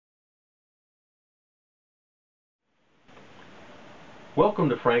Welcome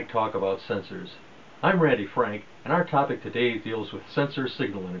to Frank Talk About Sensors. I'm Randy Frank, and our topic today deals with sensor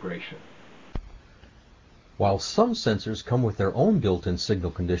signal integration. While some sensors come with their own built-in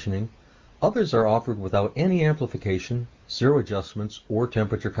signal conditioning, others are offered without any amplification, zero adjustments, or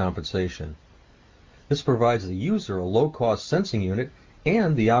temperature compensation. This provides the user a low-cost sensing unit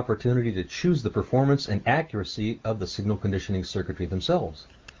and the opportunity to choose the performance and accuracy of the signal conditioning circuitry themselves.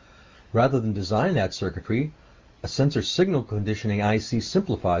 Rather than design that circuitry, a sensor signal conditioning IC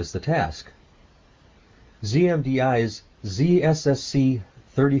simplifies the task. ZMDI's ZSSC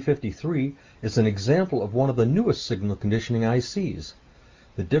 3053 is an example of one of the newest signal conditioning ICs.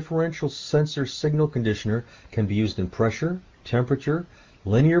 The differential sensor signal conditioner can be used in pressure, temperature,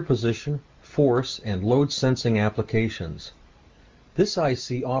 linear position, force, and load sensing applications. This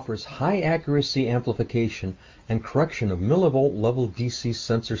IC offers high accuracy amplification and correction of millivolt level DC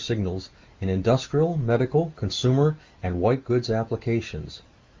sensor signals in industrial, medical, consumer, and white goods applications.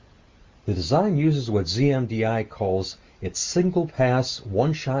 The design uses what ZMDI calls its single-pass,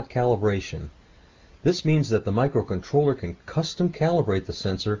 one-shot calibration. This means that the microcontroller can custom calibrate the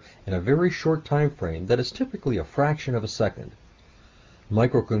sensor in a very short time frame that is typically a fraction of a second. The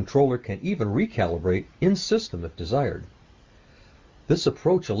microcontroller can even recalibrate in-system if desired. This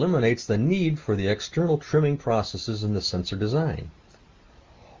approach eliminates the need for the external trimming processes in the sensor design.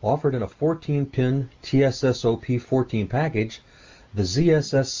 Offered in a 14-pin TSSOP14 package, the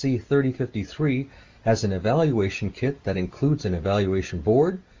ZSSC 3053 has an evaluation kit that includes an evaluation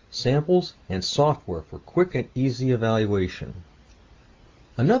board, samples, and software for quick and easy evaluation.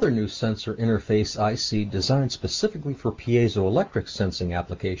 Another new sensor interface IC designed specifically for piezoelectric sensing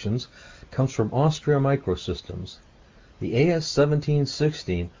applications comes from Austria Microsystems. The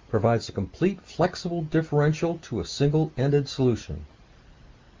AS1716 provides a complete flexible differential to a single-ended solution.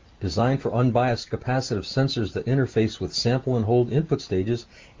 Designed for unbiased capacitive sensors that interface with sample and hold input stages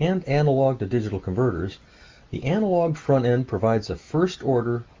and analog to digital converters, the analog front end provides a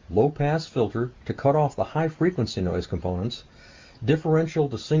first-order low-pass filter to cut off the high-frequency noise components, differential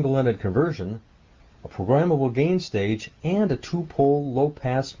to single-ended conversion, a programmable gain stage, and a two-pole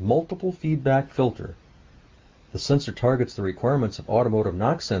low-pass multiple feedback filter. The sensor targets the requirements of automotive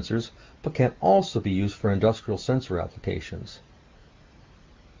NOx sensors, but can also be used for industrial sensor applications.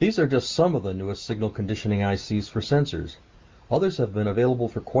 These are just some of the newest signal conditioning ICs for sensors. Others have been available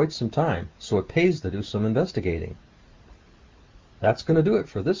for quite some time, so it pays to do some investigating. That's going to do it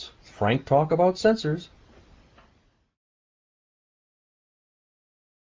for this Frank Talk About Sensors.